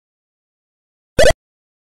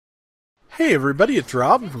Hey everybody, it's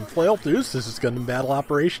Rob from Flailthroughs. This is Gundam Battle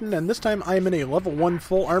Operation, and this time I am in a level 1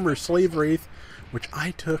 full armor slave Wraith, which I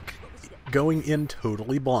took going in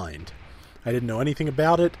totally blind. I didn't know anything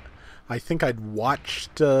about it. I think I'd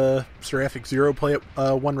watched Seraphic Zero play it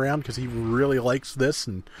one round because he really likes this,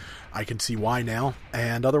 and I can see why now.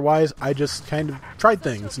 And otherwise, I just kind of tried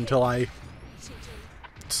things until I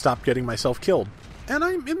stopped getting myself killed. And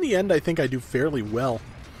in the end, I think I do fairly well.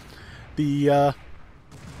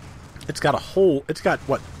 It's got,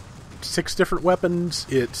 what, 6 different weapons.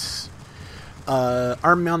 It's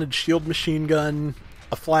arm-mounted shield machine gun,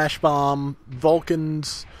 a flash bomb,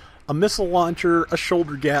 Vulcans, a missile launcher, a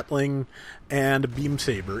shoulder Gatling, and a beam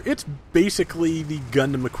saber. It's basically the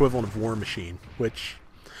Gundam equivalent of War Machine, which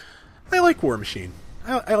I like War Machine.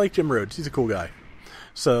 I like Jim Rhodes. He's a cool guy.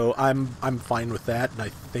 So I'm fine with that, and I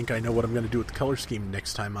think I know what I'm going to do with the color scheme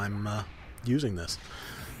next time I'm using this.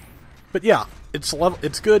 But yeah, it's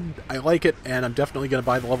good, I like it, and I'm definitely going to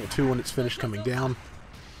buy the level 2 when it's finished coming down.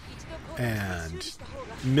 And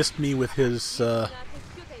missed me with his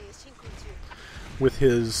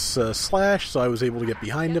slash, so I was able to get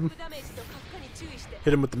behind him.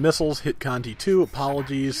 Hit him with the missiles, hit Conti 2,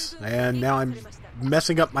 apologies, and now I'm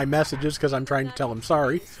messing up my messages because I'm trying to tell him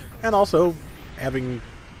sorry, and also having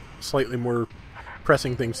slightly more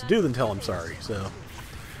pressing things to do than tell him sorry, so...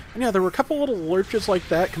 And yeah, there were a couple little lurches like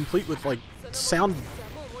that, complete with, like, sound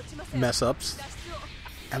mess-ups,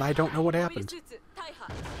 and I don't know what happened.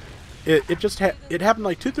 It happened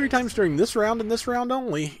like 2-3 times during this round and this round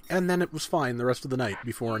only, and then it was fine the rest of the night,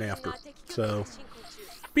 before and after. So,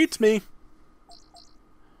 beats me.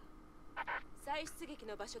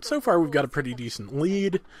 So far we've got a pretty decent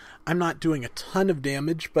lead. I'm not doing a ton of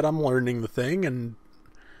damage, but I'm learning the thing, and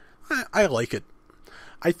I like it.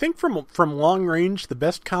 I think from long range, the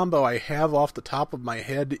best combo I have off the top of my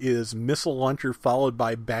head is missile launcher followed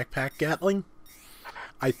by backpack Gatling.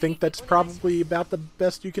 I think that's probably about the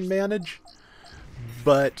best you can manage.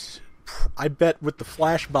 But I bet with the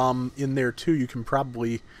flash bomb in there too, you can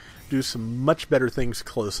probably do some much better things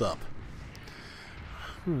close up.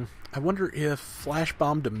 I wonder if flash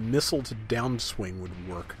bomb to missile to downswing would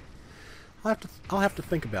work. I'll have to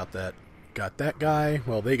think about that. Got that guy.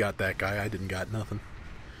 Well, they got that guy. I didn't got nothing.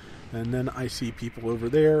 And then I see people over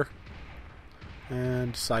there,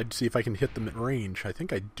 and decide to see if I can hit them at range. I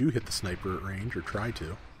think I do hit the sniper at range, or try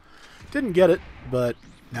to. Didn't get it, but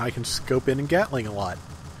now I can scope in and Gatling a lot.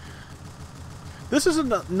 This is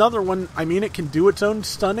another one, I mean, it can do its own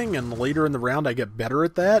stunning, and later in the round I get better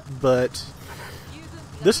at that, but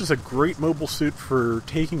this is a great mobile suit for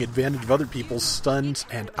taking advantage of other people's stuns,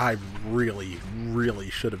 and I really, really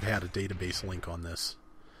should have had a database link on this.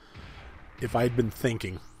 If I'd been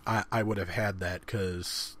thinking, I would have had that,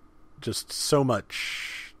 because just so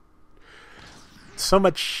much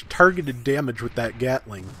targeted damage with that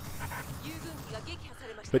Gatling.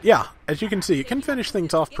 But yeah, as you can see, it can finish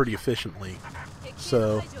things off pretty efficiently.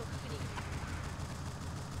 So,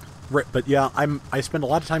 but yeah, I spend a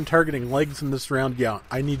lot of time targeting legs in this round. Yeah,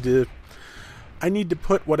 I need to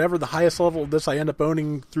put whatever the highest level of this I end up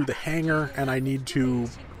owning through the hangar, and I need to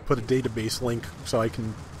put a database link so I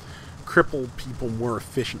can cripple people more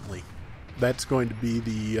efficiently. That's going to be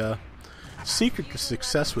the secret to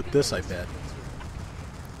success with this, I bet.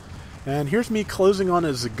 And here's me closing on a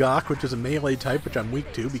Zagok, which is a melee type, which I'm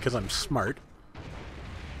weak to because I'm smart.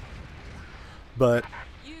 But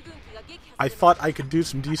I thought I could do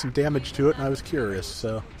some decent damage to it, and I was curious,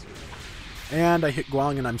 so... And I hit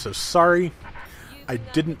Guang, and I'm so sorry. I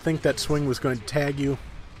didn't think that swing was going to tag you.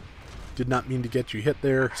 Did not mean to get you hit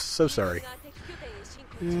there. So sorry.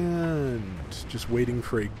 And just waiting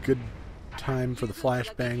for a good time for the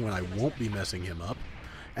flashbang when I won't be messing him up.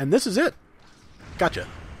 And this is it! Gotcha.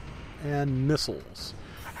 And missiles.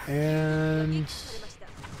 And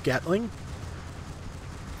Gatling.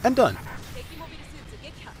 And done.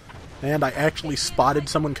 And I actually spotted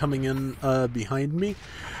someone coming in behind me.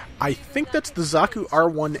 I think that's the Zaku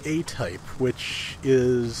R1A type, which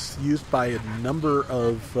is used by a number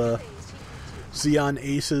of Zeon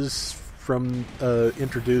aces from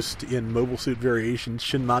introduced in Mobile Suit variations.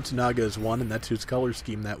 Shin Matsunaga is one, and that's whose color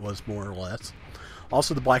scheme that was, more or less.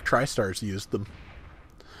 Also, the Black Tri-Stars used them.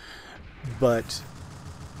 But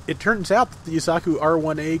it turns out that the Zaku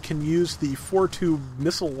R1A can use the 4-tube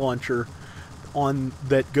missile launcher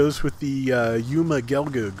that goes with the Yuma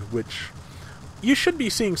Gelgug, which you should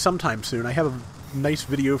be seeing sometime soon. I have a nice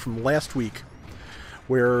video from last week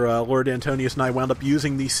where Lord Antonius and I wound up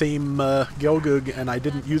using the same Gelgug, and I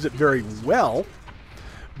didn't use it very well,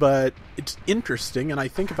 but it's interesting, and I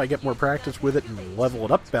think if I get more practice with it and level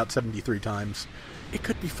it up about 73 times, it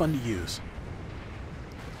could be fun to use.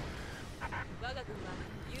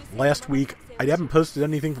 last week. I haven't posted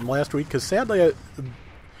anything from last week because sadly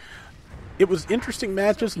it was interesting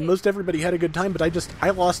matches and most everybody had a good time, but I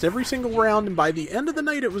lost every single round, and by the end of the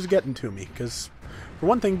night it was getting to me because, for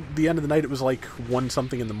one thing, the end of the night it was like 1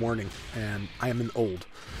 something in the morning, and I am an old.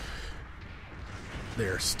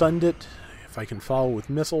 There, stunned it. If I can follow with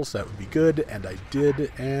missiles, that would be good, and I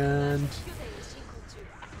did, and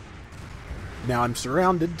now I'm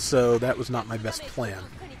surrounded, so that was not my best plan.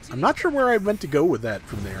 I'm not sure where I meant to go with that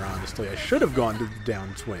from there, honestly. I should have gone to the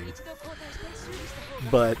downswing,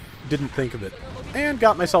 but didn't think of it. And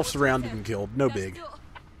got myself surrounded and killed. No big.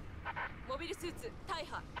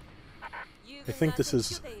 I think this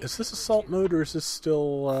is this assault mode, or is this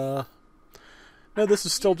still, no, this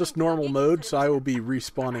is still just normal mode, so I will be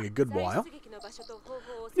respawning a good while.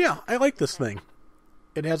 Yeah, I like this thing.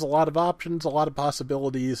 It has a lot of options, a lot of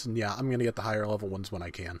possibilities, and yeah, I'm going to get the higher level ones when I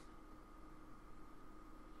can.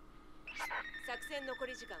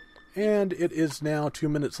 And it is now 2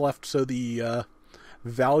 minutes left, so the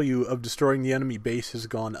value of destroying the enemy base has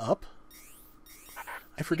gone up.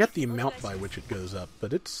 I forget the amount by which it goes up,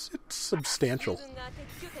 but it's substantial.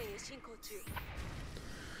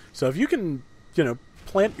 So if you can, you know,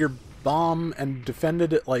 plant your bomb and defend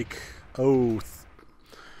it at like, 2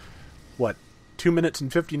 minutes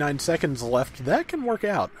and 59 seconds left, that can work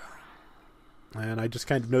out. And I just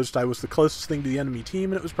kind of noticed I was the closest thing to the enemy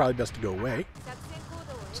team, and it was probably best to go away.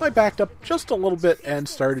 So I backed up just a little bit and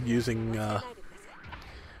started using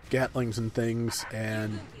Gatlings and things,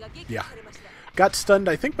 and yeah. Got stunned,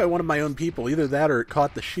 I think, by one of my own people. Either that or it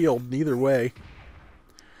caught the shield. Neither way.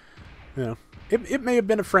 You know, it may have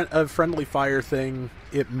been a friendly fire thing.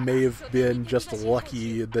 It may have been just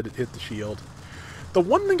lucky that it hit the shield. The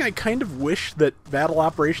one thing I kind of wish that Battle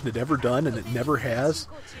Operation had ever done, and it never has,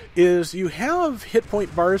 is you have hit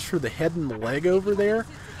point bars for the head and the leg over there.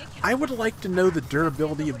 I would like to know the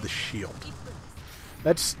durability of the shield.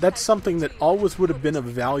 That's something that always would have been of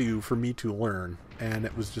value for me to learn, and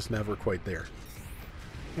it was just never quite there.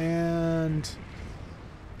 And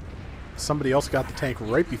somebody else got the tank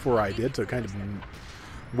right before I did, so it kind of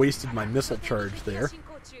wasted my missile charge there.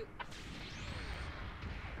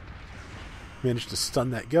 Managed to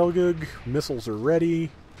stun that Gelgug. Missiles are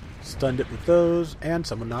ready. Stunned it with those, and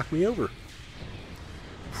someone knocked me over.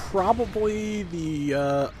 Probably the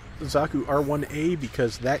Zaku R1A,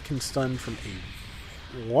 because that can stun from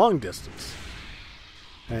a long distance.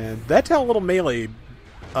 And that's how little melee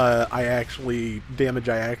damage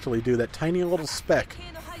I actually do. That tiny little speck.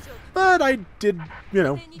 But I did, you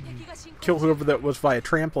know, kill whoever that was via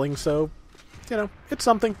trampling, so, you know, it's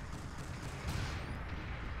something.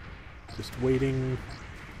 Just waiting.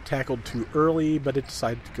 Tackled too early, but it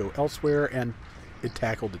decided to go elsewhere, and it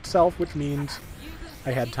tackled itself, which means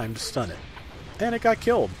I had time to stun it. And it got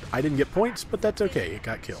killed. I didn't get points, but that's okay. It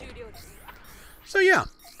got killed. So yeah,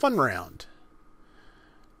 fun round.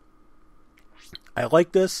 I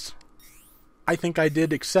like this. I think I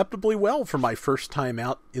did acceptably well for my first time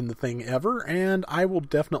out in the thing ever, and I will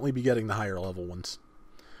definitely be getting the higher level ones,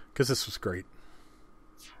 because this was great.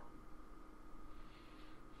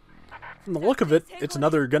 From the look of it, it's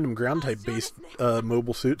another Gundam ground type based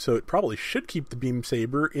mobile suit, so it probably should keep the beam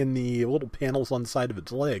saber in the little panels on the side of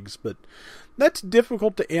its legs, but that's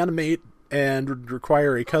difficult to animate and would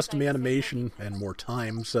require a custom animation and more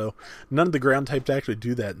time, so none of the ground types actually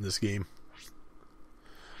do that in this game.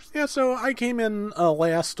 Yeah, so I came in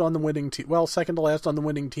last on the winning team, well, second to last on the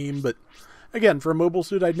winning team, but again, for a mobile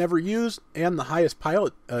suit I'd never used, and the highest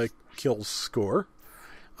pilot kills score,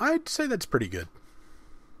 I'd say that's pretty good.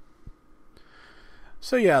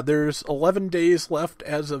 So yeah, there's 11 days left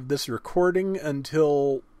as of this recording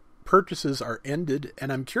until purchases are ended,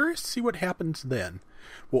 and I'm curious to see what happens then.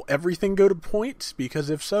 Will everything go to points? Because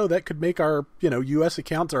if so, that could make our, US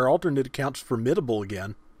accounts, our alternate accounts, formidable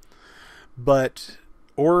again. But,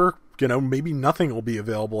 or, maybe nothing will be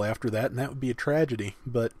available after that, and that would be a tragedy.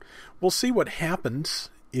 But we'll see what happens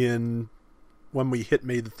when we hit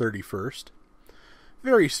May the 31st.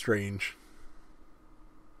 Very strange.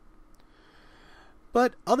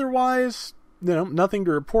 But otherwise, nothing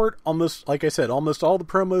to report. Almost, like I said, almost all the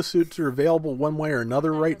promo suits are available one way or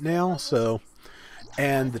another right now. So,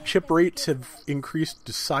 and the chip rates have increased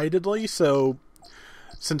decidedly. So,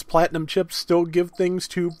 since platinum chips still give things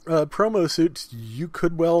to promo suits, you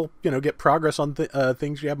could well, get progress on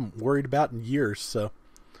things you haven't worried about in years. So,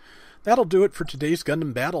 that'll do it for today's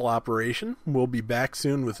Gundam Battle Operation. We'll be back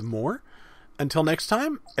soon with more. Until next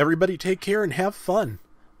time, everybody take care and have fun.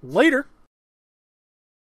 Later!